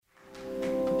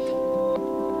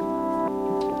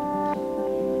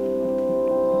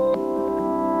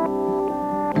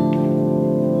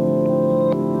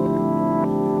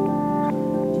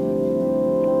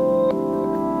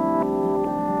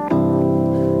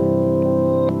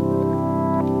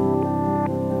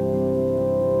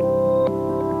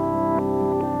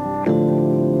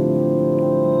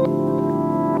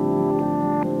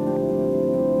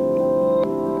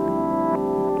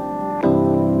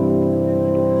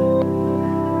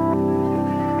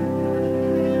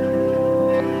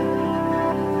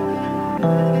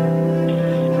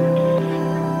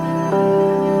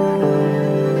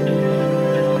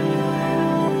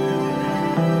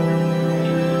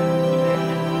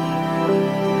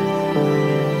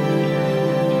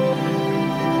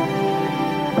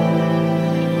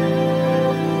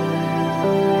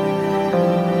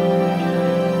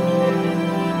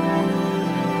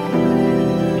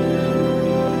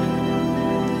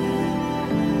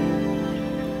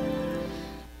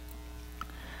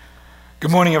Good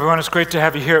morning, everyone. It's great to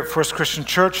have you here at First Christian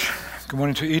Church. Good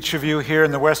morning to each of you here in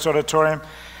the West Auditorium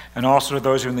and also to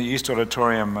those who are in the East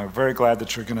Auditorium. I'm very glad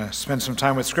that you're going to spend some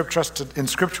time in Scripture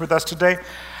with us today.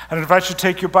 I invite you to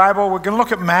take your Bible. We're going to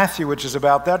look at Matthew, which is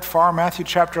about that far, Matthew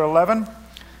chapter 11.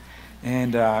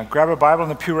 And grab a Bible in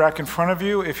the pew rack in front of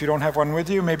you. If you don't have one with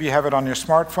you, maybe you have it on your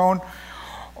smartphone.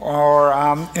 Or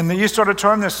in the East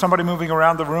Auditorium, there's somebody moving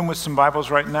around the room with some Bibles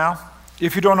right now.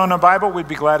 If you don't own a Bible, we'd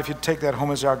be glad if you'd take that home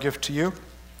as our gift to you.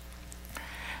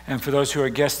 And for those who are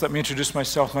guests, let me introduce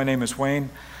myself. My name is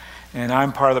Wayne, and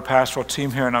I'm part of the pastoral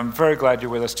team here, and I'm very glad you're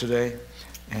with us today,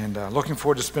 and looking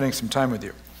forward to spending some time with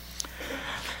you.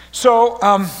 So,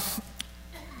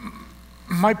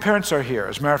 my parents are here.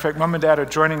 As a matter of fact, Mom and Dad are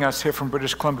joining us here from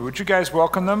British Columbia. Would you guys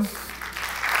welcome them?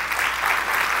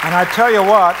 And I tell you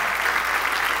what,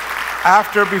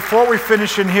 before we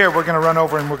finish in here, we're going to run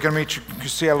over and we're going to meet you,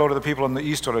 say hello to the people in the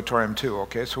East Auditorium too,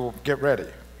 okay? So we'll get ready.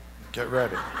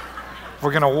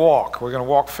 We're going to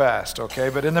walk fast, okay?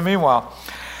 But in the meanwhile,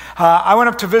 I went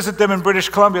up to visit them in British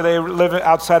Columbia. They live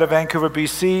outside of Vancouver,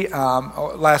 BC,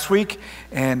 last week,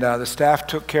 and the staff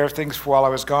took care of things while I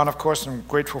was gone, of course, and I'm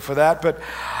grateful for that. But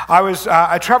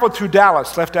I traveled through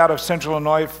Dallas, left out of Central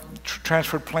Illinois,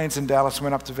 transferred planes in Dallas, and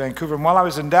went up to Vancouver. And while I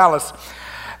was in Dallas,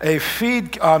 a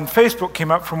feed on Facebook came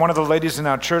up from one of the ladies in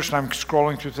our church, and I'm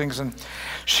scrolling through things, and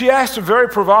she asked a very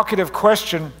provocative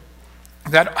question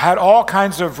that had all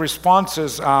kinds of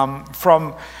responses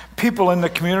from people in the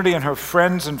community and her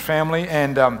friends and family,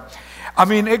 and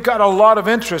it got a lot of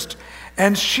interest.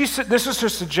 And she said, this is her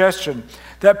suggestion,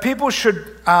 that people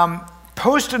should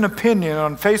post an opinion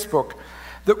on Facebook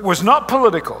that was not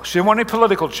political. She didn't want any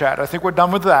political chat. I think we're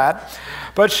done with that.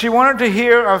 But she wanted to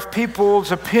hear of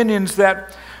people's opinions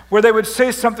where they would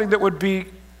say something that would be,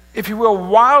 if you will,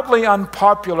 wildly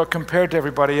unpopular compared to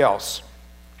everybody else.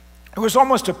 It was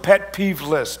almost a pet peeve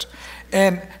list.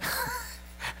 And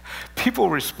people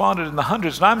responded in the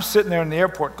hundreds. And I'm sitting there in the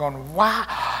airport going, wow,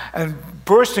 and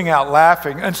bursting out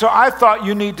laughing. And so I thought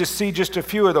you need to see just a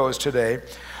few of those today.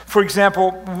 For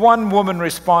example, one woman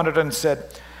responded and said,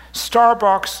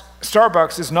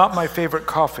 Starbucks is not my favorite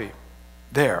coffee.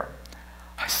 There.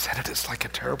 I said it is like a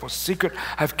terrible secret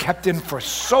I've kept in for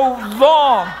so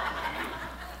long.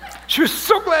 She was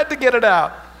so glad to get it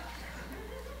out.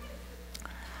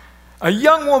 A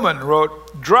young woman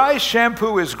wrote, dry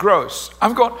shampoo is gross.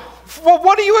 I'm going, well,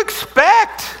 what do you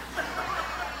expect?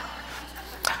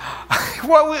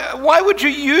 Why would you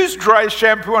use dry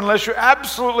shampoo unless you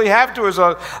absolutely have to as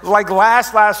a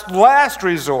last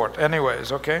resort?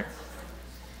 Anyways, okay?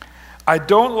 I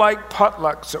don't like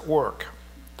potlucks at work.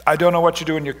 I don't know what you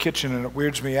do in your kitchen, and it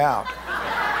weirds me out.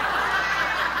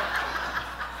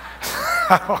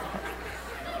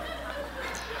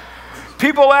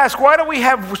 People ask, why don't we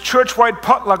have church-wide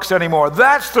potlucks anymore?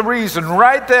 That's the reason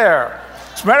right there.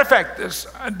 As a matter of fact,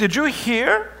 did you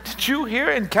hear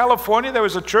in California there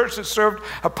was a church that served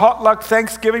a potluck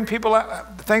Thanksgiving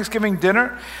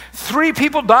dinner? 3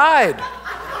 people died.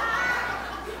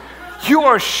 You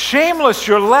are shameless.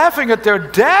 You're laughing at their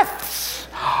deaths.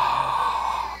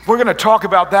 We're going to talk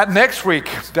about that next week,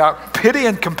 about pity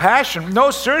and compassion. No,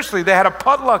 seriously, they had a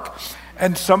potluck,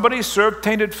 and somebody served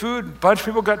tainted food. A bunch of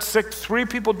people got sick. 3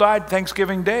 people died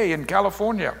Thanksgiving Day in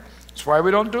California. That's why we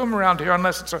don't do them around here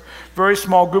unless it's a very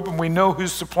small group and we know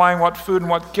who's supplying what food and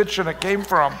what kitchen it came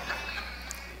from.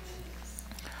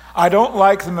 I don't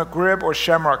like the McRib or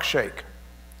Shamrock Shake.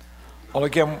 Well,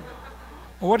 again,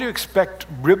 what do you expect?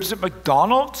 Ribs at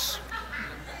McDonald's?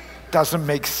 Doesn't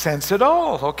make sense at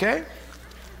all, okay?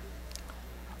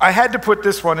 I had to put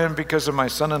this one in because of my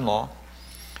son-in-law.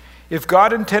 If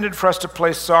God intended for us to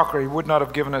play soccer, he would not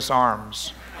have given us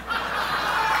arms.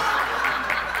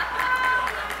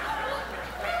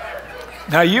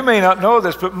 Now, you may not know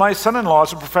this, but my son-in-law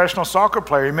is a professional soccer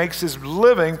player. He makes his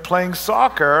living playing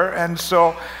soccer, and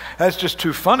so that's just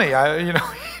too funny.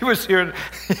 He was here,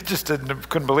 he just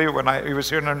couldn't believe it when he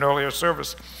was here in an earlier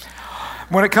service.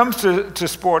 When it comes to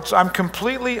sports, I'm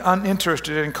completely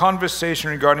uninterested in conversation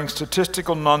regarding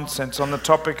statistical nonsense on the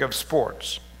topic of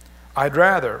sports. I'd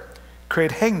rather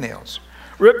create hangnails,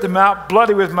 rip them out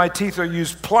bloody with my teeth, or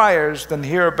use pliers than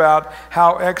hear about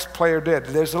how X player did.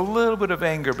 There's a little bit of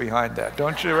anger behind that,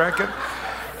 don't you reckon?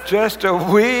 Just a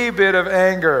wee bit of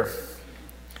anger.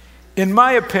 In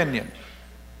my opinion,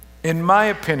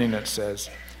 it says,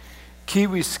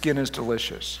 kiwi skin is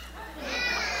delicious.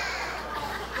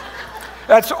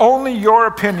 That's only your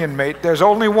opinion, mate. There's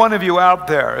only one of you out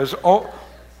there.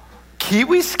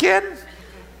 Kiwi skin?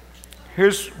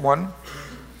 Here's one.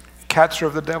 Cats are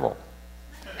of the devil.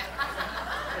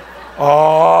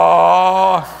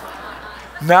 Oh,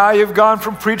 Now you've gone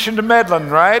from preaching to meddling,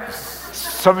 right?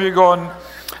 Some of you are going,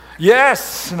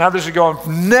 yes, and others are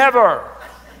going, never.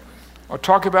 Or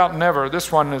talk about never.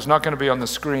 This one is not going to be on the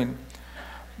screen.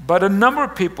 But a number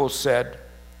of people said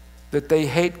that they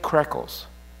hate crackles.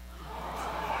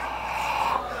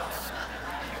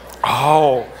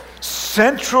 Oh,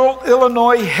 Central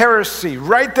Illinois heresy,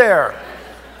 right there.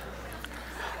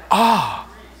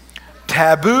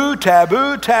 Taboo,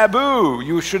 taboo, taboo.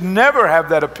 You should never have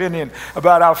that opinion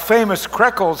about our famous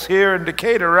crackles here in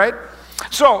Decatur, right?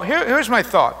 So here's my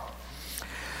thought.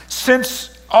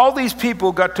 Since all these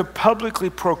people got to publicly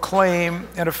proclaim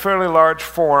in a fairly large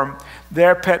forum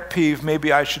their pet peeve,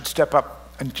 maybe I should step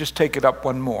up and just take it up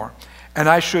one more. And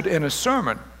I should, in a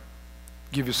sermon,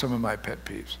 give you some of my pet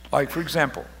peeves. Like, for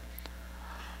example,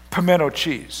 pimento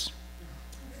cheese.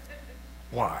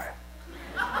 Why?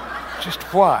 Just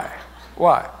why?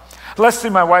 Why? Leslie,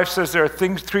 my wife, says there are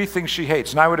three things she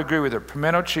hates, and I would agree with her.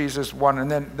 Pimento cheese is one,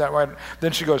 and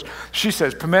then she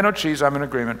says, pimento cheese, I'm in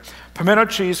agreement. Pimento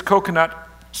cheese, coconut,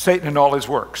 Satan and all his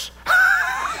works.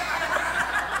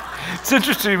 It's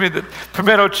interesting to me that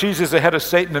pimento cheese is ahead of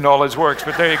Satan and all his works,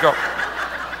 but there you go.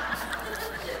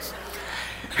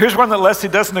 Here's one that Leslie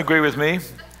doesn't agree with me.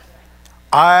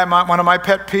 One of my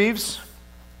pet peeves,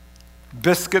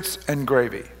 biscuits and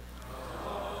gravy.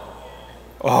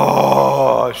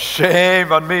 Oh,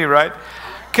 shame on me, right?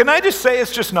 Can I just say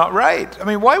it's just not right? I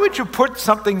mean, why would you put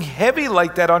something heavy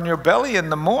like that on your belly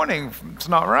in the morning? It's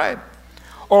not right.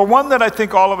 Or one that I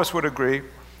think all of us would agree,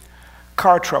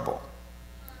 car trouble.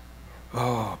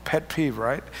 Oh, pet peeve,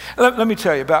 right? Let me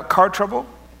tell you about car trouble.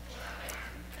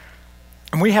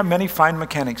 And we have many fine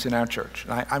mechanics in our church.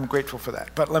 And I'm grateful for that.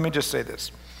 But let me just say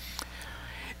this.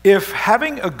 If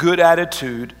having a good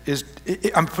attitude is,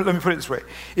 let me put it this way.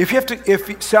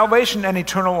 If salvation and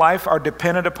eternal life are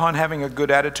dependent upon having a good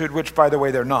attitude, which by the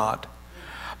way they're not,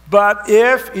 but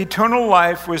if eternal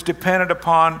life was dependent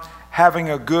upon having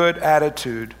a good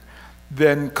attitude,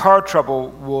 then car trouble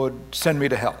would send me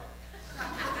to hell.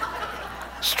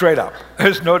 Straight up.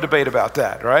 There's no debate about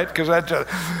that, right? Because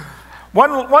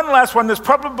one last one that's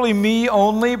probably me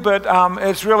only, but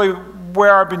it's really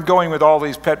where I've been going with all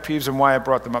these pet peeves and why I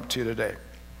brought them up to you today.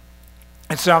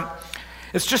 It's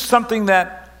just something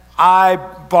that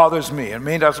bothers me. It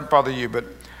may doesn't bother you, but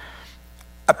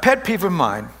a pet peeve of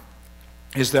mine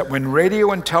is that when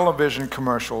radio and television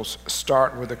commercials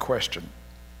start with a question,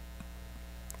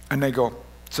 and they go,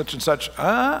 such and such,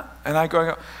 and I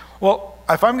go, well,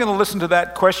 if I'm going to listen to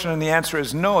that question and the answer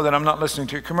is no, then I'm not listening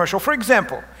to your commercial. For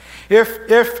example, if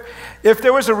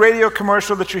there was a radio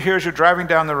commercial that you hear as you're driving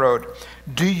down the road,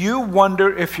 do you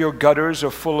wonder if your gutters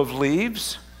are full of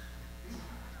leaves?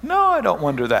 No, I don't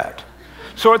wonder that.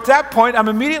 So at that point, I'm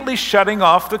immediately shutting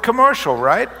off the commercial,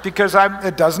 right? Because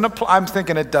I'm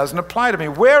thinking it doesn't apply to me.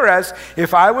 Whereas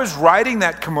if I was writing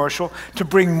that commercial to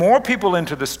bring more people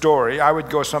into the story, I would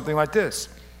go something like this.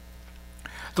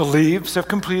 The leaves have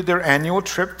completed their annual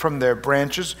trip from their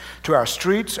branches to our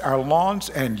streets, our lawns,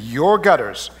 and your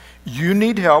gutters. You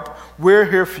need help. We're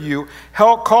here for you.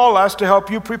 Call us to help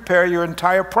you prepare your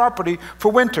entire property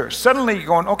for winter. Suddenly you're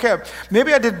going, okay,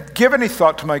 maybe I didn't give any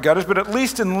thought to my gutters, but at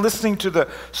least in listening to the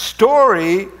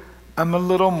story, I'm a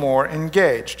little more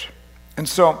engaged. And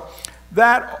so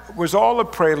that was all a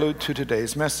prelude to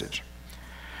today's message.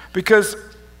 Because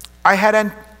I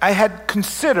had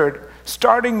considered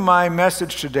starting my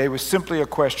message today with simply a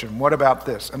question, what about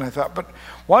this? And I thought, but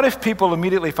what if people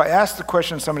immediately, if I ask the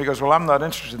question and somebody goes, well, I'm not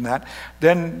interested in that,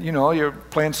 then, you're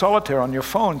playing solitaire on your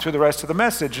phone through the rest of the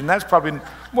message. And that's probably,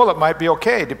 well, it might be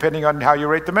okay, depending on how you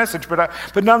rate the message. But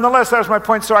nonetheless, that was my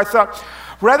point. So I thought,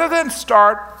 rather than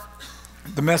start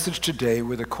the message today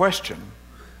with a question,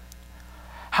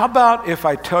 how about if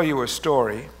I tell you a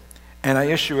story and I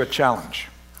issue a challenge?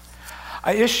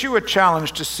 I issue a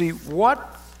challenge to see what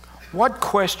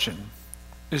question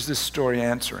is this story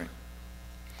answering?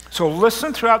 So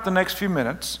listen throughout the next few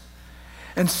minutes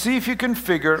and see if you can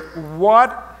figure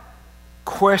what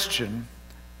question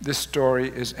this story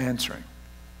is answering.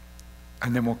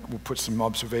 And then we'll put some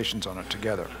observations on it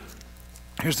together.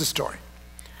 Here's the story.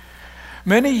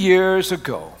 Many years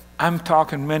ago, I'm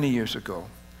talking many years ago,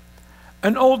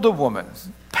 an older woman,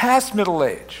 past middle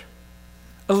age,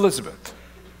 Elizabeth,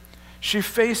 she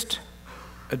faced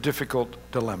a difficult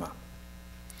dilemma.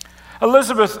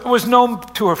 Elizabeth was known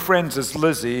to her friends as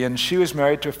Lizzie, and she was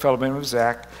married to a fellow named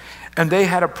Zach, and they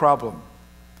had a problem.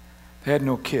 They had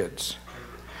no kids.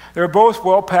 They were both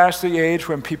well past the age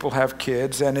when people have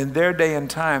kids, and in their day and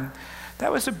time,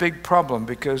 that was a big problem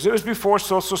because it was before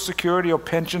Social Security or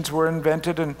pensions were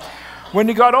invented, and When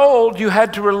you got old, you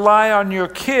had to rely on your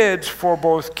kids for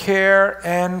both care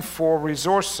and for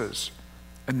resources,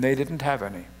 and they didn't have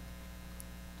any.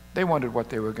 They wondered what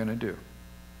they were going to do.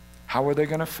 How were they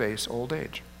going to face old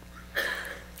age?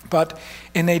 But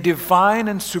in a divine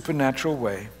and supernatural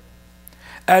way,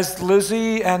 as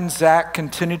Lizzie and Zach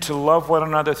continued to love one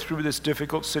another through this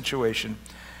difficult situation,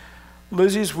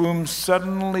 Lizzie's womb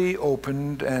suddenly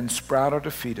opened and sprouted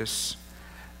a fetus,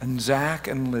 and Zach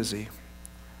and Lizzie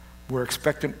were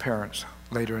expectant parents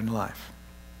later in life.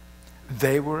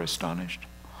 They were astonished.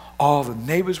 All the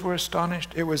neighbors were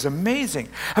astonished. It was amazing.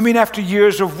 I mean, after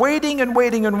years of waiting and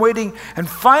waiting and waiting, and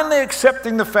finally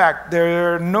accepting the fact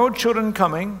there are no children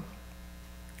coming,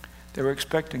 they were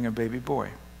expecting a baby boy.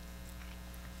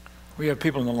 We have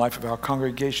people in the life of our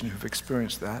congregation who've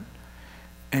experienced that,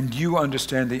 and you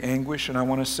understand the anguish, and I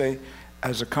want to say,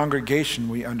 as a congregation,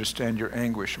 we understand your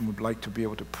anguish and would like to be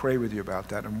able to pray with you about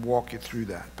that and walk you through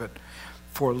that. But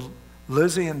for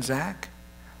Lizzie and Zach,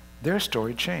 their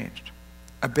story changed.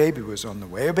 A baby was on the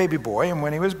way, a baby boy, and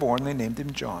when he was born, they named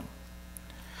him John.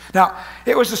 Now,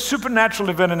 it was a supernatural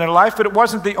event in their life, but it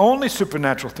wasn't the only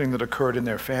supernatural thing that occurred in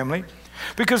their family,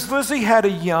 because Lizzie had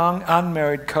a young,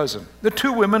 unmarried cousin. The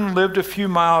two women lived a few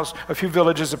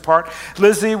villages apart.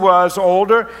 Lizzie was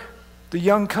older. The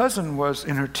young cousin was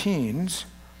in her teens,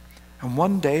 and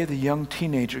one day the young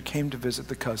teenager came to visit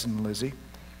the cousin, Lizzie,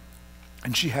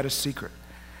 and she had a secret,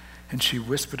 and she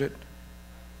whispered it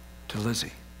to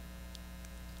Lizzie.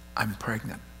 I'm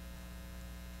pregnant.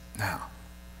 Now,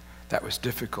 that was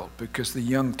difficult because the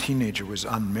young teenager was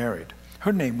unmarried.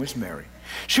 Her name was Mary.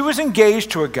 She was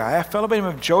engaged to a guy, a fellow by the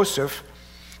name of Joseph,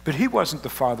 but he wasn't the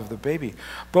father of the baby.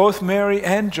 Both Mary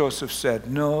and Joseph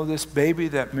said, no, this baby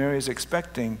that Mary is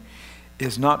expecting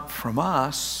is not from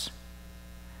us.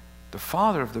 The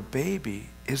father of the baby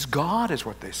is God, is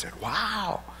what they said.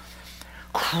 Wow.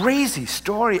 Crazy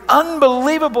story.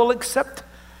 Unbelievable, except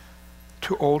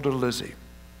to older Lizzie.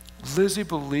 Lizzie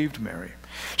believed Mary.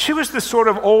 She was the sort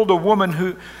of older woman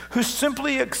who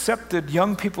simply accepted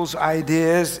young people's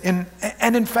ideas. And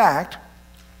in fact,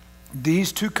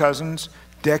 these two cousins,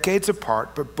 decades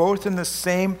apart, but both in the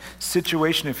same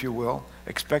situation, if you will,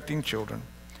 expecting children,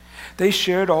 they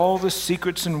shared all the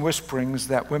secrets and whisperings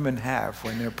that women have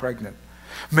when they're pregnant.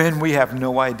 Men, we have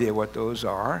no idea what those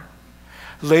are.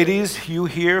 Ladies, you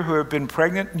here who have been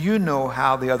pregnant, you know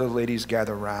how the other ladies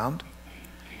gather around.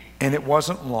 And it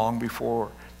wasn't long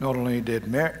before not only did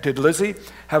Lizzie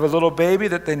have a little baby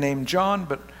that they named John,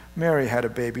 but Mary had a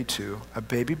baby too, a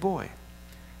baby boy.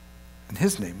 And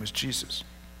his name was Jesus.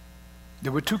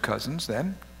 There were two cousins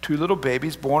then, two little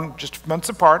babies born just months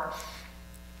apart.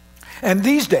 And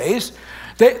these days,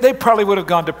 they probably would have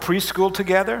gone to preschool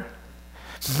together.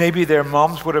 Maybe their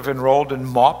moms would have enrolled in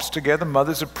MOPS together,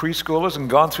 mothers of preschoolers, and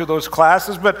gone through those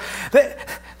classes. But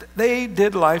they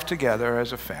did life together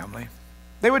as a family.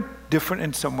 They were different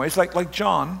in some ways, like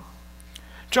John.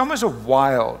 John was a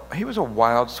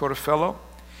wild sort of fellow.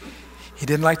 He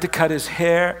didn't like to cut his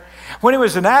hair. When he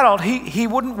was an adult, he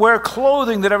wouldn't wear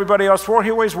clothing that everybody else wore. He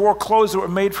always wore clothes that were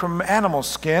made from animal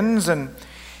skins, and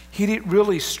he'd eat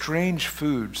really strange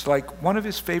foods. Like one of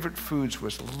his favorite foods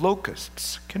was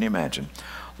locusts. Can you imagine?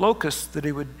 Locusts that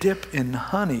he would dip in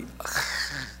honey.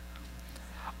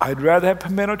 I'd rather have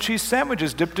pimento cheese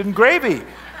sandwiches dipped in gravy.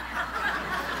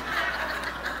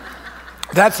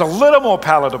 That's a little more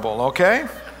palatable, okay?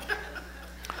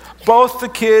 Both the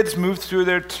kids moved through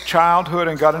their childhood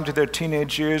and got into their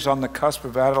teenage years on the cusp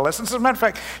of adolescence. As a matter of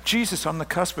fact, Jesus, on the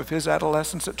cusp of his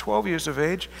adolescence at 12 years of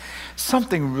age,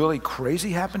 something really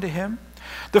crazy happened to him.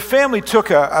 The family took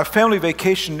a family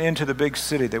vacation into the big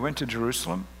city. They went to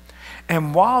Jerusalem.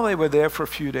 And while they were there for a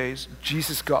few days,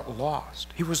 Jesus got lost.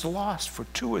 He was lost for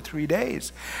 2 or 3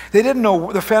 days. The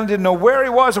family didn't know where he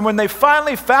was. And when they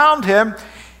finally found him,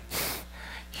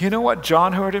 you know what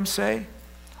John heard him say?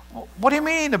 What do you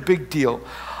mean, a big deal?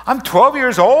 I'm 12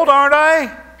 years old, aren't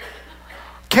I?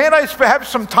 Can't I have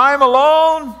some time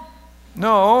alone?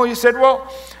 No, he said,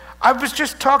 well, I was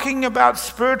just talking about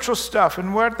spiritual stuff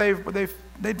and where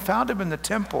they'd found him in the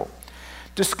temple,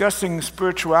 discussing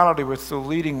spirituality with the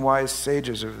leading wise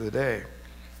sages of the day.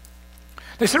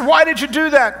 They said, why did you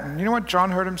do that? And you know what John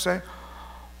heard him say?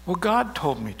 Well, God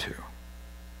told me to.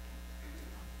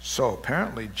 So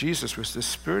apparently Jesus was this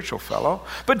spiritual fellow,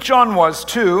 but John was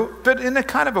too, but in a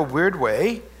kind of a weird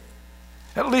way,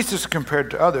 at least as compared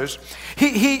to others.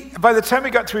 He by the time he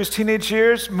got through his teenage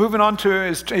years, moving on to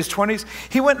his 20s,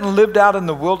 he went and lived out in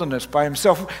the wilderness by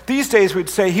himself. These days we'd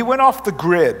say he went off the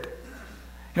grid,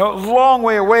 a long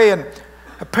way away, and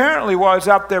Apparently, while he was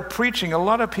out there preaching, a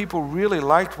lot of people really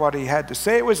liked what he had to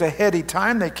say. It was a heady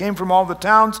time. They came from all the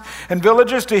towns and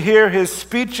villages to hear his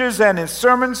speeches and his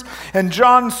sermons. And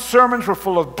John's sermons were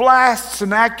full of blasts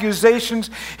and accusations.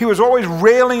 He was always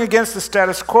railing against the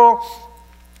status quo.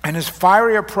 And his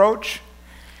fiery approach,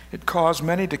 it caused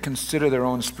many to consider their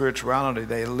own spirituality.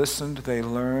 They listened, they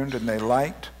learned, and they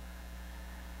liked.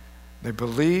 They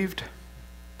believed.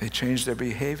 They changed their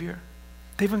behavior.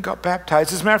 They even got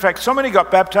baptized. As a matter of fact, so many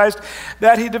got baptized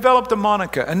that he developed a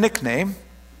moniker, a nickname.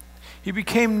 He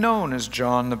became known as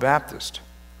John the Baptist.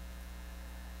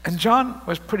 And John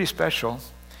was pretty special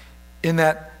in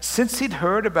that since he'd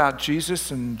heard about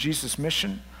Jesus and Jesus'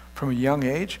 mission from a young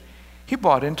age, he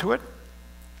bought into it.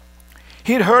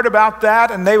 He'd heard about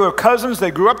that, and they were cousins. They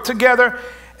grew up together,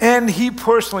 and he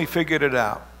personally figured it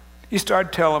out. He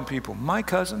started telling people, my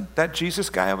cousin, that Jesus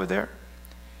guy over there,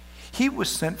 he was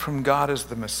sent from God as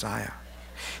the Messiah.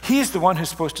 He's the one who's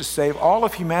supposed to save all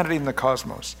of humanity in the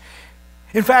cosmos.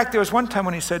 In fact, there was one time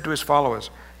when he said to his followers,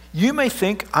 you may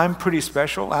think I'm pretty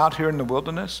special out here in the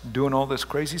wilderness doing all this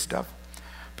crazy stuff,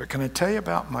 but can I tell you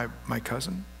about my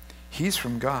cousin? He's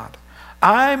from God.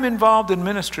 I'm involved in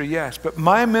ministry, yes, but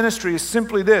my ministry is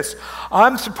simply this.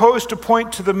 I'm supposed to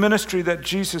point to the ministry that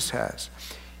Jesus has.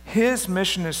 His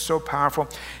mission is so powerful.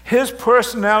 His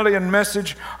personality and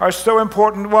message are so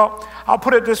important. Well, I'll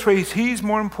put it this way. He's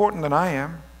more important than I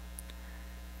am.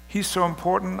 He's so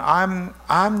important, I'm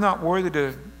not worthy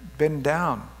to bend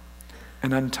down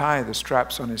and untie the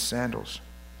straps on his sandals.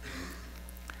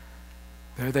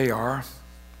 There they are.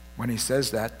 When he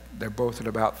says that, they're both at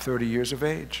about 30 years of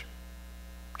age.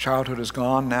 Childhood is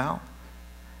gone now,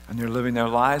 and they're living their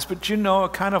lives. But you know, a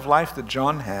kind of life that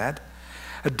John had,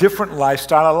 a different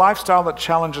lifestyle, a lifestyle that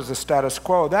challenges the status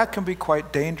quo, that can be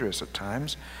quite dangerous at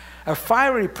times. A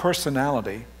fiery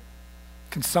personality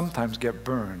can sometimes get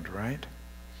burned, right?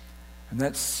 And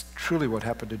that's truly what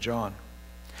happened to John.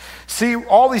 See,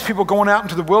 all these people going out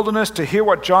into the wilderness to hear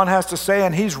what John has to say,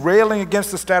 and he's railing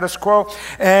against the status quo,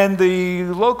 and the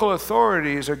local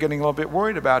authorities are getting a little bit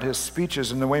worried about his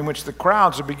speeches and the way in which the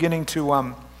crowds are beginning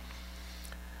to,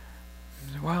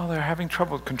 they're having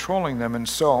trouble controlling them. And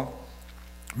so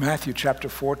Matthew chapter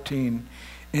 14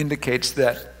 indicates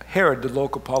that Herod, the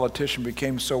local politician,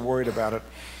 became so worried about it,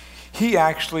 he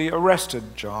actually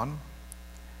arrested John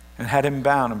and had him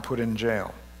bound and put in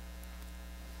jail.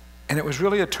 And it was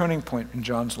really a turning point in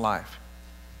John's life.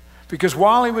 Because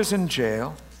while he was in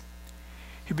jail,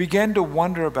 he began to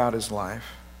wonder about his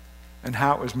life and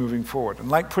how it was moving forward. And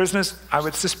like prisoners, I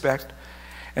would suspect,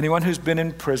 anyone who's been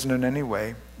in prison in any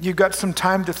way, you've got some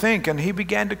time to think. And he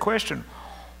began to question,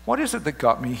 what is it that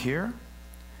got me here?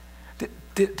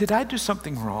 Did I do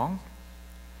something wrong?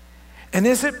 And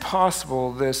is it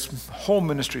possible this whole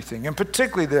ministry thing, and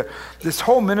particularly this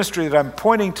whole ministry that I'm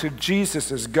pointing to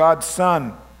Jesus as God's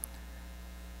Son,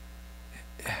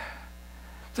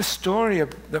 the story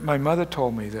that my mother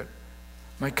told me, that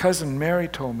my cousin Mary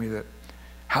told me, that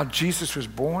how Jesus was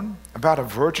born, about a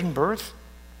virgin birth,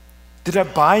 did I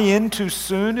buy in too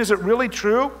soon? Is it really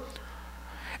true?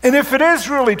 And if it is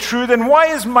really true, then why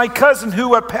is my cousin,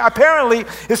 who apparently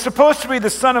is supposed to be the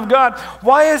Son of God,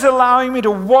 why is it allowing me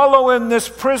to wallow in this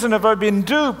prison? Have I been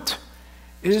duped?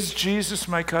 Is Jesus,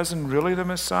 my cousin, really the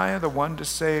Messiah, the one to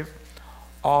save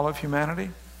all of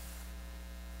humanity?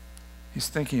 He's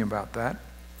thinking about that.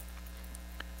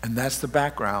 And that's the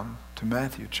background to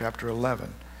Matthew chapter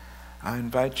 11. I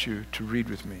invite you to read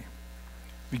with me,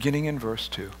 beginning in verse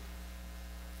 2.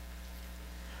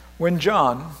 When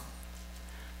John,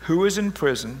 who was in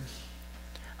prison,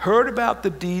 heard about the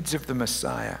deeds of the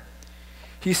Messiah,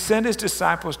 he sent his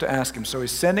disciples to ask him. So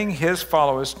he's sending his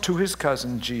followers to his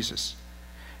cousin Jesus.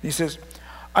 He says,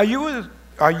 Are you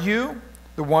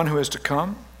the one who is to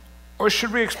come? Or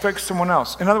should we expect someone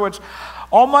else? In other words,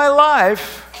 all my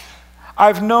life,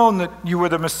 I've known that you were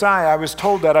the Messiah. I was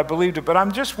told that. I believed it. But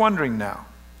I'm just wondering now,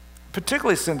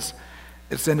 particularly since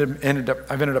I've ended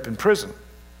up in prison.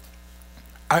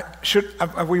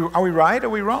 Are we right? Are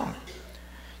we wrong?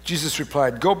 Jesus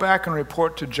replied, Go back and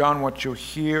report to John what you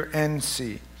hear and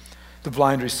see. The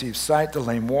blind receive sight, the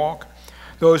lame walk.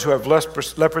 Those who have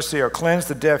leprosy are cleansed,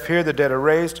 the deaf hear, the dead are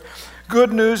raised.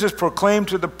 Good news is proclaimed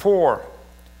to the poor.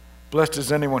 Blessed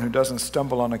is anyone who doesn't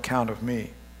stumble on account of me.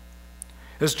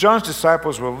 As John's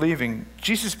disciples were leaving,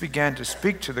 Jesus began to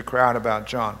speak to the crowd about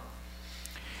John.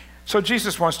 So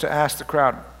Jesus wants to ask the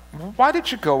crowd, why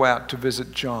did you go out to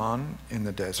visit John in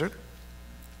the desert?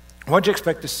 What did you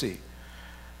expect to see?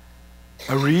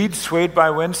 A reed swayed by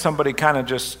wind, somebody kind of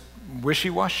just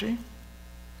wishy-washy?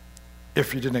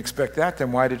 If you didn't expect that,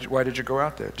 then why did you go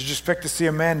out there? Did you expect to see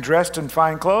a man dressed in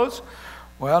fine clothes?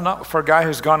 Well, not for a guy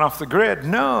who's gone off the grid.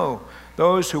 No,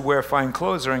 those who wear fine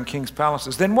clothes are in king's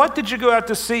palaces. Then what did you go out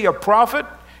to see? A prophet?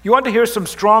 You want to hear some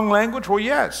strong language? Well,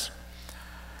 yes.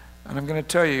 And I'm going to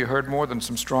tell you, you heard more than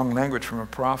some strong language from a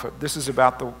prophet. This is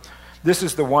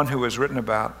the one who is written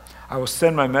about. I will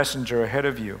send my messenger ahead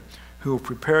of you, who will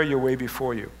prepare your way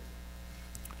before you.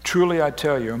 Truly I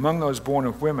tell you, among those born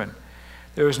of women,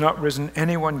 there has not risen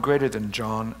anyone greater than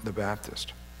John the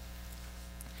Baptist.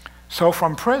 So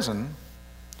from prison,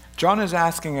 John is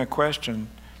asking a question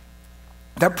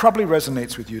that probably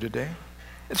resonates with you today.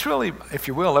 It's really, if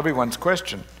you will, everyone's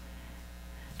question.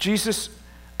 Jesus,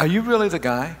 are you really the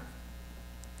guy?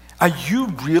 Are you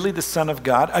really the Son of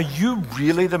God? Are you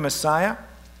really the Messiah?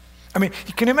 I mean,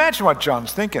 you can imagine what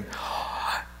John's thinking.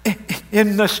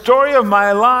 In the story of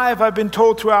my life, I've been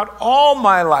told throughout all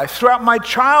my life, throughout my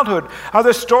childhood, are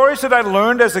the stories that I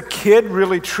learned as a kid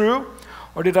really true?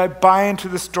 Or did I buy into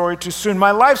the story too soon?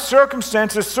 My life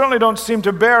circumstances certainly don't seem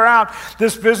to bear out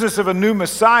this business of a new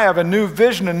Messiah, of a new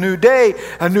vision, a new day,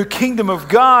 a new kingdom of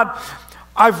God.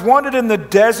 I've wandered in the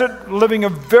desert, living a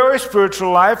very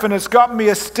spiritual life, and it's got me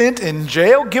a stint in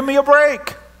jail. Give me a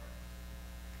break.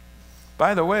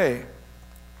 By the way,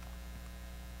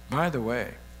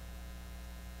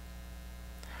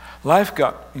 life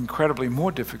got incredibly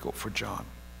more difficult for John.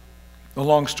 The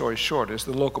long story short is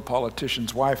the local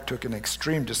politician's wife took an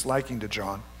extreme disliking to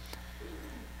John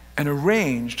and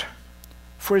arranged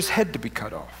for his head to be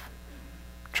cut off.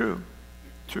 True.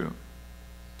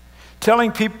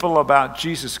 Telling people about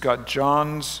Jesus got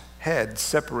John's head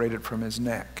separated from his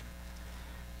neck.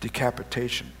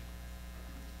 Decapitation.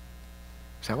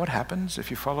 Is that what happens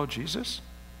if you follow Jesus?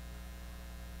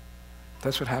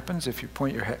 That's what happens if you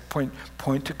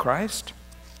point to Christ?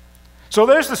 So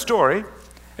there's the story.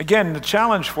 Again, the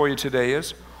challenge for you today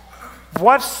is,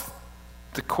 what's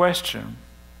the question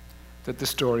that the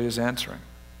story is answering?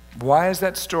 Why is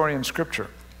that story in Scripture?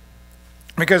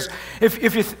 Because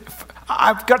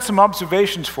I've got some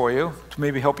observations for you to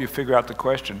maybe help you figure out the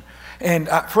question. And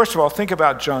first of all, think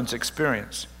about John's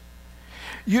experience.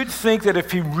 You'd think that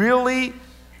if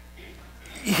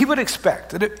he would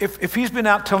expect that if he's been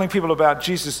out telling people about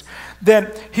Jesus,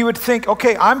 then he would think,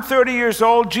 okay, I'm 30 years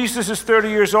old, Jesus is 30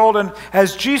 years old, and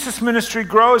as Jesus' ministry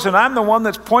grows and I'm the one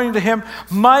that's pointing to him,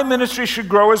 my ministry should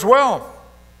grow as well.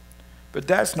 But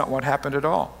that's not what happened at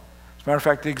all. As a matter of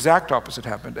fact, the exact opposite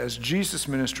happened. As Jesus'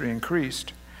 ministry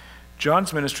increased,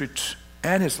 John's ministry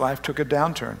and his life took a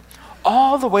downturn,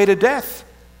 all the way to death.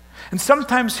 And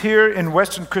sometimes here in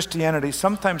Western Christianity,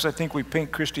 sometimes I think we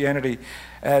paint Christianity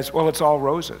as, well, it's all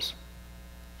roses.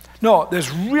 No,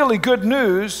 there's really good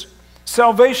news.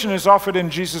 Salvation is offered in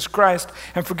Jesus Christ,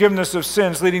 and forgiveness of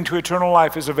sins leading to eternal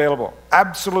life is available.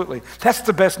 Absolutely. That's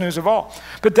the best news of all.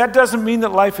 But that doesn't mean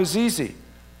that life is easy.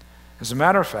 As a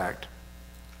matter of fact,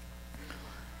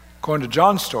 according to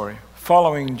John's story,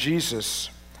 following Jesus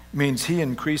means he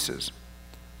increases,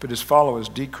 but his followers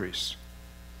decrease.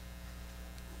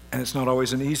 And it's not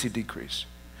always an easy decrease.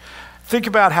 Think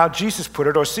about how Jesus put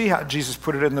it, or see how Jesus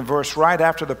put it in the verse right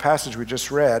after the passage we just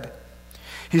read.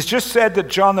 He's just said that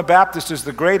John the Baptist is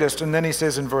the greatest, and then he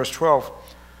says in verse 12,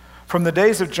 from the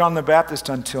days of John the Baptist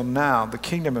until now, the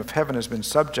kingdom of heaven has been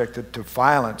subjected to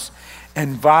violence,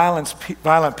 and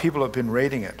violent people have been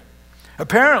raiding it.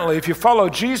 Apparently, if you follow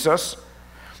Jesus,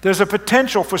 there's a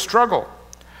potential for struggle,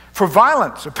 for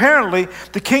violence. Apparently,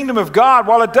 the kingdom of God,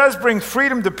 while it does bring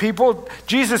freedom to people,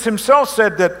 Jesus himself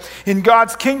said that in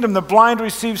God's kingdom, the blind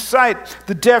receive sight,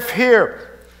 the deaf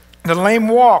hear, the lame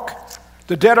walk,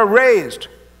 the dead are raised.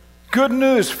 Good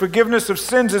news, forgiveness of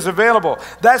sins is available.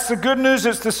 That's the good news.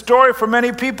 It's the story for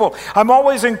many people. I'm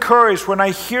always encouraged when I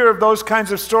hear of those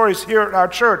kinds of stories here at our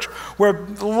church where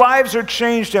lives are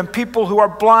changed and people who are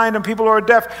blind and people who are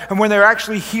deaf, and when they're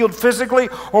actually healed physically,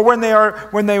 or when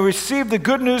they receive the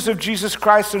good news of Jesus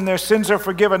Christ and their sins are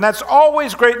forgiven. That's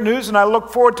always great news, and I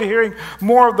look forward to hearing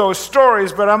more of those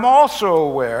stories. But I'm also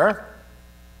aware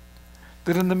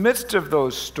that in the midst of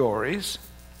those stories,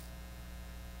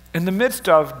 in the midst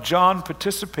of John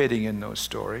participating in those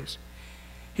stories,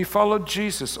 he followed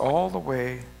Jesus all the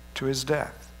way to his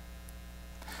death.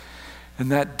 And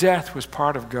that death was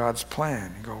part of God's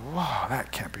plan. You go, whoa,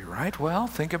 that can't be right. Well,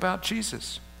 think about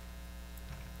Jesus.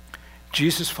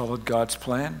 Jesus followed God's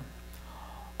plan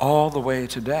all the way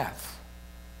to death.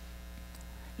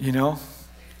 You know,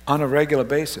 on a regular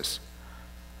basis,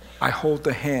 I hold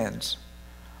the hands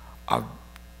of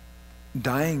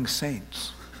dying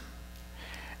saints,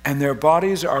 and their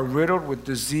bodies are riddled with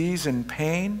disease and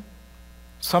pain,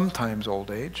 sometimes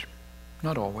old age,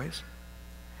 not always.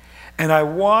 And I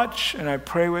watch and I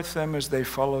pray with them as they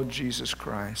follow Jesus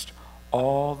Christ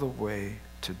all the way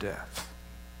to death.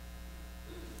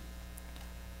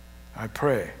 I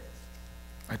pray,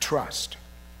 I trust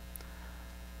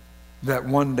that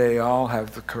one day I'll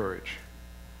have the courage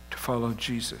to follow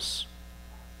Jesus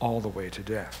all the way to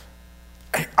death.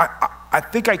 I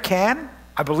think I can.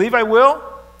 I believe I will.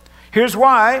 Here's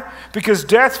why. Because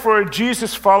death for a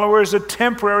Jesus follower is a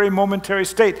temporary, momentary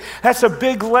state. That's a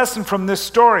big lesson from this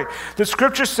story. The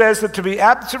scripture says that to be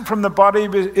absent from the body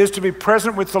is to be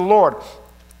present with the Lord.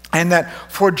 And that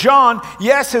for John,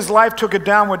 yes, his life took a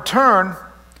downward turn,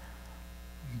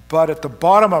 but at the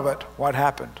bottom of it, what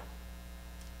happened?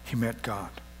 He met God.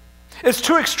 It's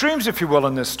two extremes, if you will,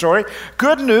 in this story.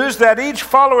 Good news that each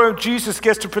follower of Jesus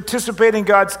gets to participate in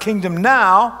God's kingdom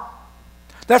now.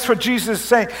 That's what Jesus is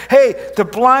saying. Hey, the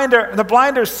blind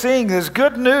are seeing. There's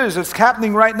good news that's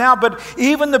happening right now. But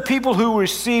even the people who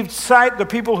received sight, the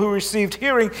people who received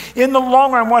hearing, in the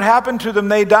long run, what happened to them?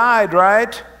 They died,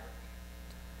 right?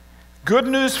 Good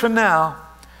news for now,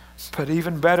 but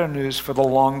even better news for the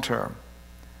long term.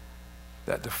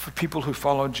 That the people who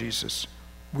follow Jesus,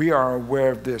 we are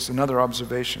aware of this. Another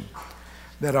observation,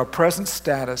 that our present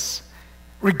status,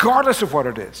 regardless of what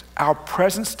it is, our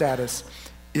present status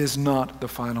is not the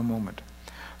final moment.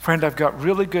 Friend, I've got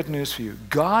really good news for you.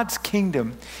 God's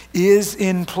kingdom is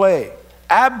in play.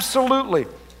 Absolutely.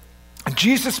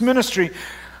 Jesus' ministry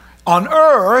on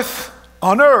earth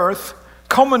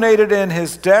culminated in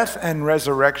his death and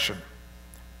resurrection.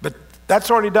 But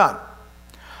that's already done.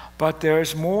 But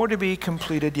there's more to be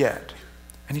completed yet.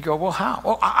 And you go, well, how?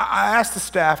 Well, I asked the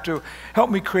staff to help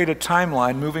me create a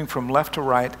timeline moving from left to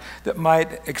right that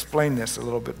might explain this a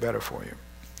little bit better for you.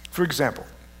 For example,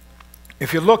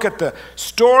 if you look at the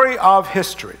story of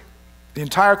history, the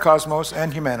entire cosmos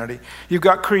and humanity, you've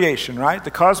got creation, right? The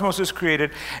cosmos is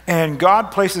created, and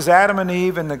God places Adam and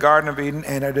Eve in the Garden of Eden,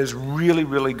 and it is really,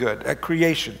 really good at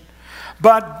creation.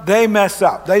 But they mess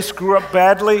up. They screw up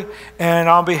badly, and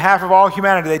on behalf of all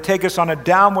humanity, they take us on a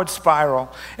downward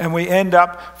spiral, and we end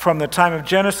up from the time of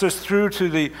Genesis through to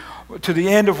the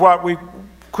end of what we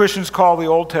Christians call the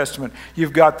Old Testament.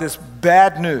 You've got this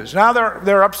bad news. Now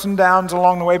there are ups and downs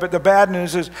along the way, but the bad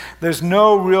news is there's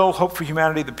no real hope for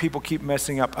humanity. The people keep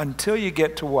messing up until you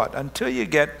get to what? Until you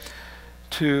get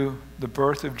to the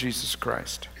birth of Jesus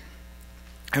Christ.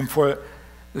 And for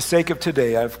the sake of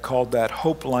today, I've called that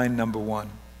hope line number 1.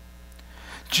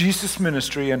 Jesus'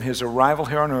 ministry and his arrival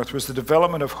here on earth was the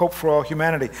development of hope for all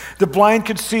humanity. The blind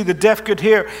could see, the deaf could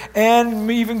hear,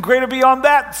 and even greater beyond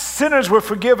that, sinners were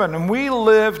forgiven. And we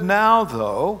live now,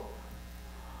 though,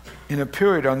 in a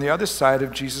period on the other side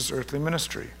of Jesus' earthly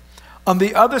ministry. On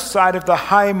the other side of the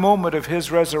high moment of his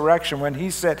resurrection, when he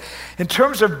said, in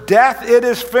terms of death, it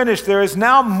is finished. There is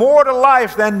now more to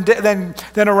life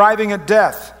than arriving at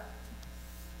death.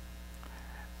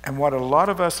 And what a lot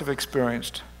of us have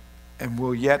experienced, and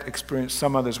will yet experience,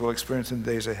 some others will experience in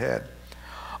the days ahead.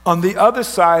 On the other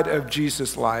side of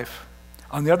Jesus' life,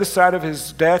 on the other side of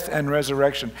his death and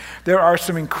resurrection, there are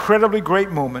some incredibly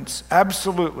great moments,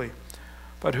 absolutely.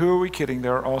 But who are we kidding?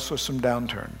 There are also some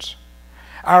downturns.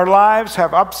 Our lives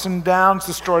have ups and downs.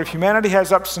 The story of humanity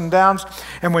has ups and downs.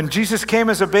 And when Jesus came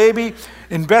as a baby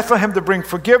in Bethlehem to bring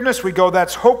forgiveness, we go,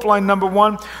 that's hope line number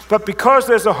 1. But because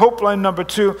there's a hope line number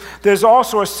 2, there's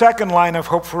also a second line of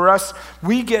hope for us.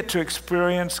 We get to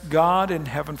experience God in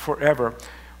heaven forever.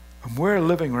 And we're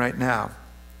living right now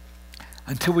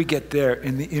until we get there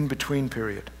in the in-between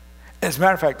period. As a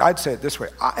matter of fact, I'd say it this way.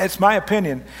 It's my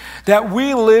opinion that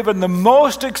we live in the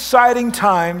most exciting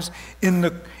times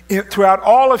throughout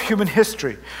all of human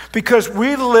history, because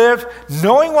we live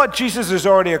knowing what Jesus has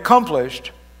already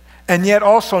accomplished, and yet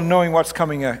also knowing what's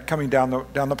coming down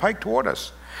the pike toward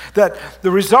us. That the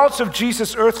results of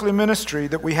Jesus' earthly ministry,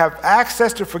 that we have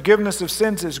access to forgiveness of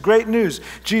sins, is great news.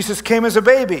 Jesus came as a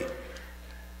baby,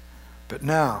 but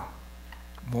now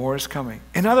more is coming.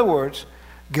 In other words,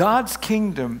 God's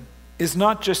kingdom is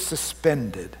not just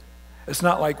suspended. It's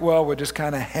not like, well, we're just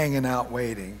kind of hanging out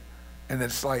waiting, and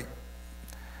it's like,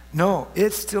 no,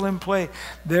 it's still in play.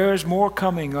 There's more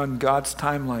coming on God's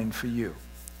timeline for you.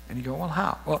 And you go, well,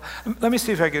 how? Well, let me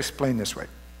see if I can explain this way.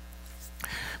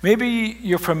 Maybe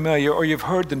you're familiar, or you've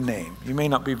heard the name. You may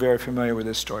not be very familiar with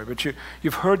this story, but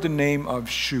you've heard the name of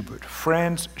Schubert.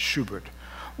 Franz Schubert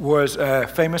was a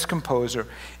famous composer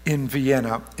in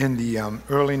Vienna in the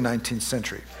early 19th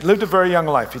century. He lived a very young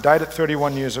life. He died at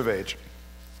 31 years of age.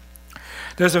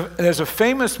 There's a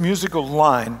famous musical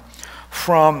line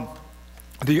from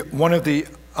one of the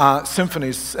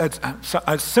symphonies.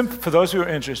 For those who are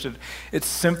interested, it's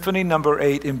Symphony Number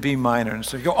 8 in B minor. And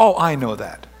so you go, oh, I know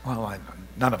that. Well,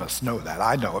 none of us know that.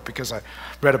 I know it because I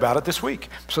read about it this week.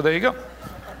 So there you go.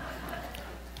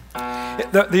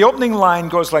 The opening line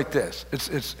goes like this.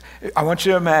 I want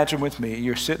you to imagine with me,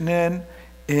 you're sitting in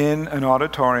an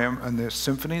auditorium and there's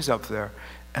symphonies up there,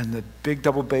 and the big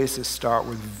double basses start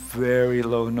with very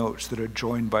low notes that are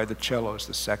joined by the cellos,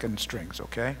 the second strings,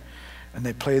 okay? And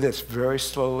they play this very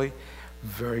slowly,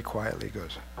 very quietly. It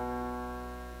goes.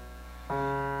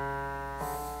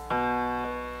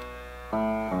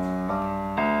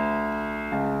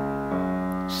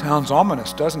 Sounds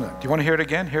ominous, doesn't it? Do you want to hear it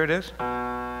again? Here it is.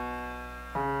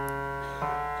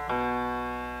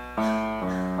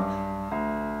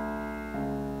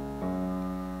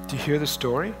 Do you hear the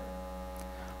story?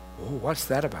 Oh, what's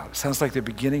that about? It sounds like the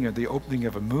beginning or the opening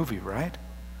of a movie, right?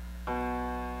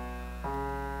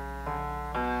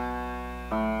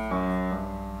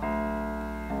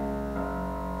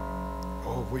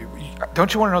 Oh,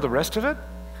 don't you want to know the rest of it?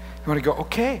 You want to go,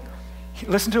 okay,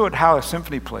 listen to it, how a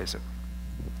symphony plays it,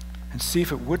 and see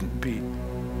if it wouldn't be.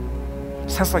 It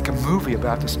sounds like a movie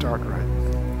about to start, right?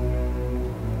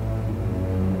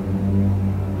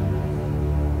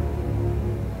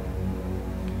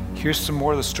 Here's some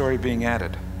more of the story being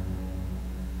added.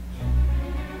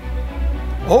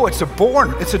 Oh, it's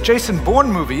a Jason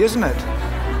Bourne movie, isn't it?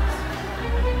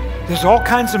 There's all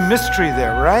kinds of mystery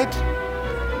there, right?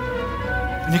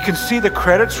 And you can see the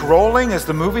credits rolling as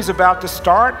the movie's about to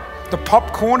start. The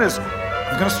popcorn is,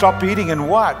 I'm going to stop eating and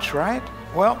watch, right?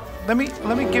 Well, let me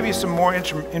give you some more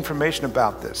information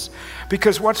about this.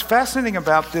 Because what's fascinating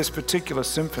about this particular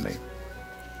symphony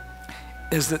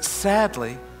is that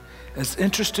sadly, as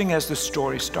interesting as the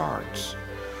story starts,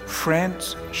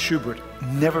 Franz Schubert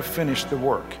never finished the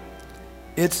work.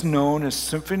 It's known as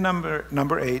Symphony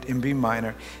number 8 in B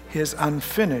minor, his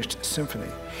unfinished symphony.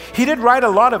 He did write a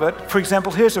lot of it. For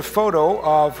example, here's a photo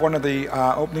of one of the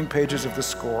opening pages of the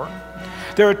score.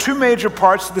 There are 2 major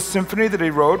parts of the symphony that he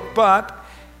wrote, but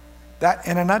that,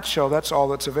 in a nutshell, that's all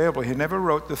that's available. He never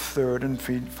wrote the third and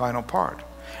final part.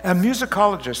 And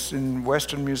musicologists in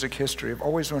Western music history have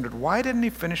always wondered, why didn't he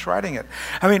finish writing it?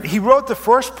 I mean, he wrote the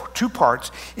first 2 parts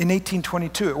in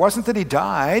 1822. It wasn't that he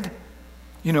died,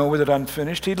 with it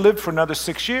unfinished. He lived for another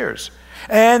 6 years.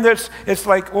 And it's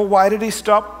like, well, why did he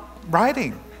stop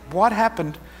writing? What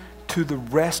happened to the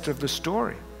rest of the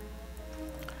story?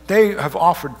 They have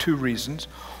offered 2 reasons.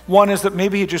 One is that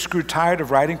maybe he just grew tired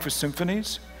of writing for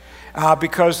symphonies,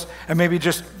 and maybe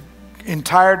just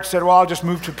tired said, well, I'll just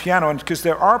move to piano. And because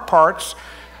there are parts,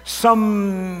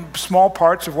 some small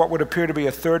parts of what would appear to be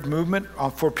a third movement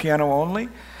for piano only.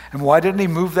 And why didn't he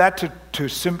move that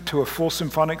to a full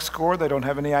symphonic score? They don't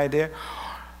have any idea.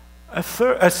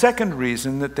 A second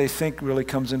reason that they think really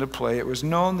comes into play, it was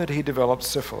known that he developed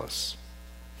syphilis.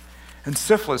 And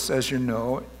syphilis, as you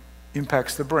know,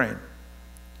 impacts the brain.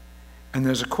 And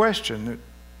there's a question,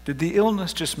 did the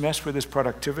illness just mess with his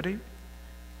productivity?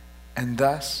 And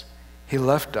thus, he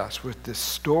left us with this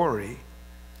story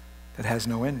that has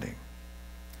no ending.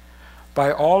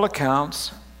 By all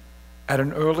accounts, at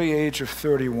an early age of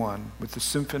 31, with the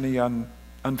symphony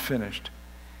unfinished,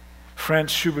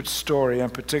 Franz Schubert's story,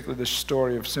 and particularly the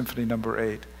story of Symphony number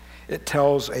 8, it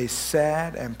tells a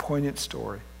sad and poignant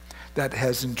story that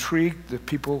has intrigued the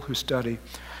people who study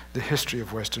the history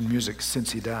of Western music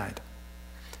since he died.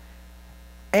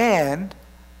 And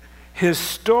his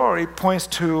story points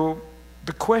to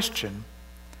the question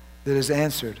that is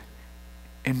answered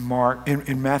in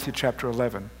Matthew chapter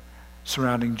 11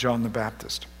 surrounding John the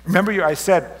Baptist. Remember I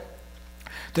said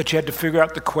that you had to figure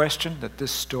out the question that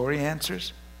this story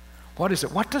answers? What is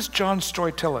it? What does John's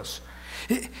story tell us?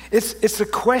 It's a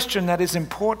question that is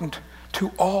important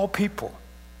to all people,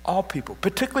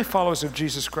 particularly followers of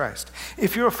Jesus Christ.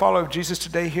 If you're a follower of Jesus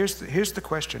today, here's the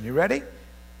question. You ready?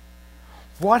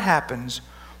 What happens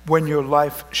when your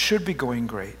life should be going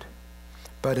great,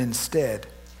 but instead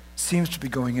seems to be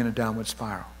going in a downward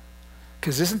spiral?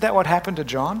 Because isn't that what happened to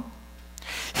John?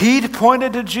 He'd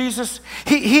pointed to Jesus.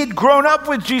 He'd grown up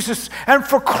with Jesus. And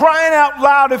for crying out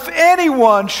loud, if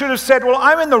anyone should have said, well,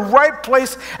 I'm in the right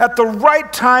place at the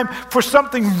right time for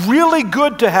something really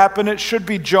good to happen, it should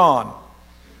be John.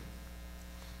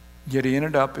 Yet he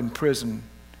ended up in prison.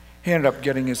 He ended up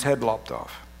getting his head lopped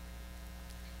off.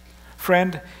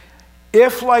 Friend,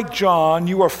 if, like John,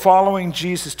 you are following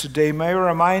Jesus today, may I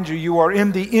remind you, you are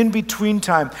in the in-between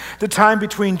time, the time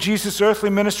between Jesus' earthly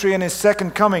ministry and his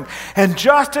second coming. And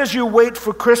just as you wait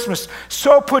for Christmas,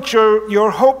 so put your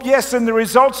hope, yes, in the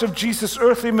results of Jesus'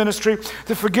 earthly ministry,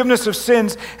 the forgiveness of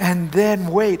sins, and then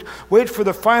wait. Wait for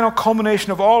the final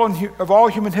culmination of all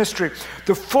human history,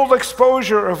 the full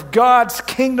exposure of God's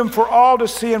kingdom for all to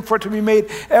see and for it to be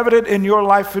made evident in your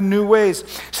life in new ways.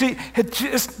 See,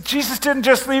 Jesus didn't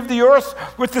just leave the earth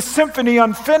with the symphony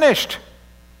unfinished.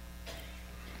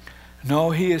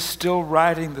 No, he is still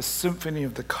writing the symphony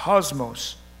of the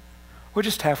cosmos. We're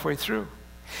just halfway through.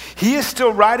 He is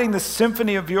still writing the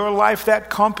symphony of your life, that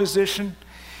composition.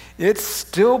 It's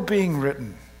still being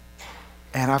written.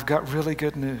 And I've got really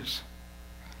good news.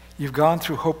 You've gone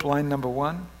through hope line number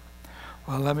 1.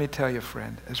 Well, let me tell you,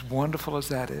 friend, as wonderful as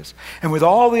that is, and with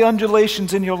all the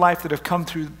undulations in your life that have come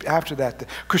through after that, the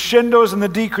crescendos and the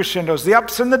decrescendos, the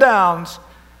ups and the downs,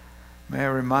 may I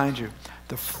remind you,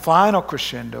 the final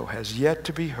crescendo has yet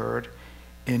to be heard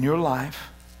in your life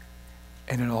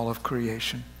and in all of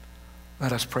creation.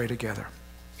 Let us pray together.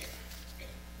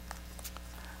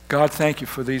 God, thank you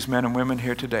for these men and women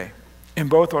here today in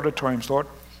both auditoriums, Lord.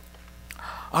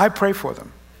 I pray for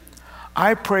them.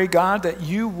 I pray, God, that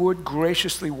you would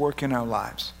graciously work in our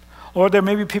lives. Lord, there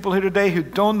may be people here today who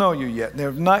don't know you yet. They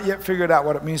have not yet figured out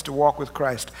what it means to walk with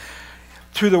Christ.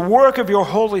 Through the work of your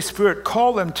Holy Spirit,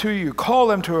 call them to you. Call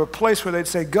them to a place where they'd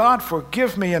say, God,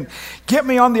 forgive me and get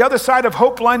me on the other side of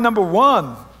hope line number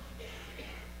 1.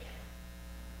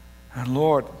 And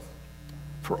Lord,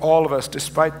 for all of us,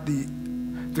 despite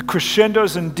the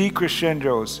crescendos and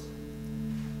decrescendos,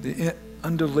 the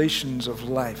undulations of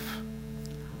life,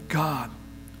 God,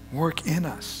 work in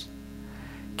us.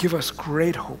 Give us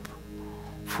great hope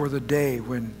for the day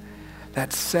when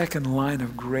that second line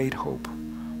of great hope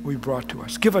we brought to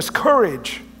us. Give us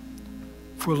courage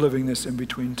for living this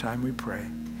in-between time, we pray.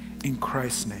 In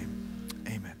Christ's name.